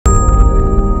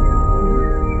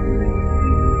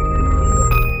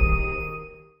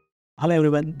Hello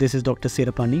everyone, this is Dr.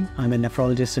 Seerapani. I'm a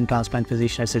nephrologist and transplant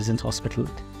physician at Citizens Hospital.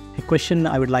 A question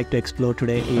I would like to explore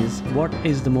today is, what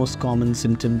is the most common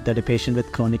symptom that a patient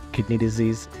with chronic kidney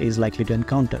disease is likely to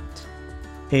encounter?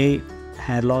 A.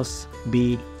 Hair loss.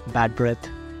 B. Bad breath.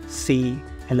 C.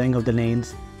 Yellowing of the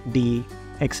nails. D.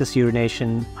 Excess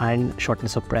urination and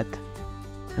shortness of breath.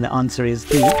 And the answer is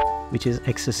D, which is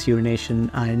excess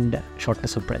urination and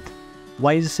shortness of breath.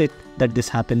 Why is it that this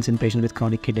happens in patients with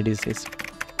chronic kidney disease?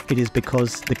 It is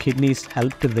because the kidneys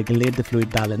help to regulate the fluid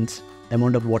balance. The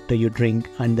amount of water you drink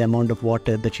and the amount of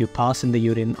water that you pass in the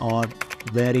urine are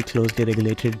very closely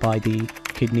regulated by the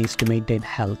kidneys to maintain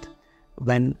health.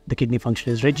 When the kidney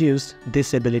function is reduced,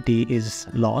 this ability is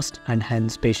lost, and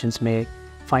hence patients may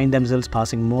find themselves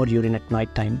passing more urine at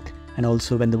night time. And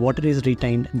also when the water is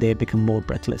retained, they become more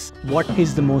breathless. What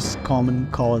is the most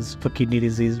common cause for kidney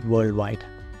disease worldwide?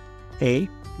 A.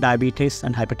 Diabetes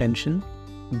and hypertension.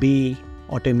 B.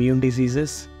 Autoimmune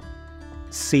diseases.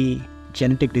 C.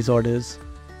 Genetic disorders.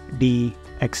 D.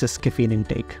 Excess caffeine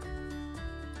intake.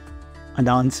 And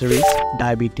the answer is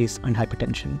diabetes and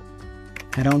hypertension.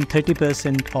 Around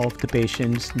 30% of the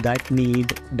patients that need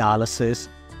dialysis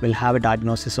will have a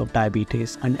diagnosis of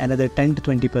diabetes, and another 10 to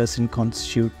 20%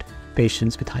 constitute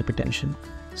patients with hypertension.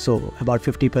 So about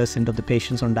 50% of the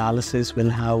patients on dialysis will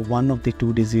have one of the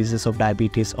two diseases of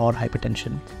diabetes or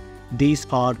hypertension. These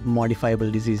are modifiable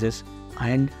diseases,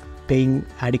 and paying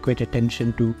adequate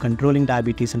attention to controlling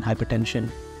diabetes and hypertension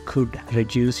could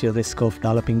reduce your risk of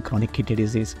developing chronic kidney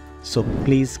disease. So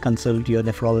please consult your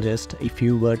nephrologist if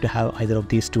you were to have either of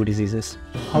these two diseases.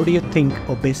 How do you think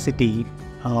obesity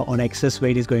on excess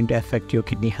weight is going to affect your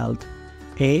kidney health?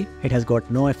 A. It has got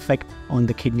no effect on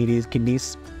the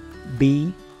kidneys.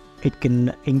 B. It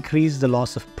can increase the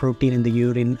loss of protein in the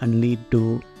urine and lead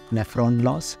to nephron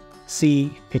loss.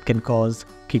 C. It can cause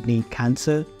kidney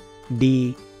cancer.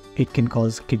 D. It can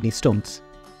cause kidney stones.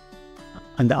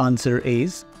 And the answer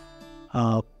is,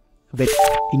 with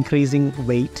increasing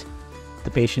weight,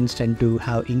 the patients tend to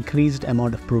have increased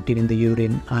amount of protein in the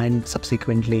urine and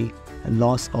subsequently a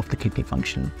loss of the kidney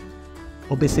function.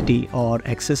 Obesity or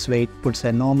excess weight puts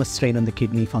enormous strain on the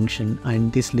kidney function,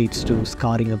 and this leads to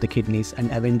scarring of the kidneys and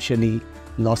eventually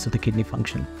loss of the kidney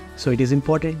function. So it is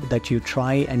important that you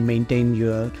try and maintain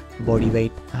your body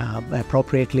weight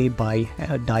appropriately by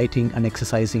dieting and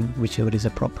exercising, whichever is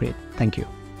appropriate. Thank you.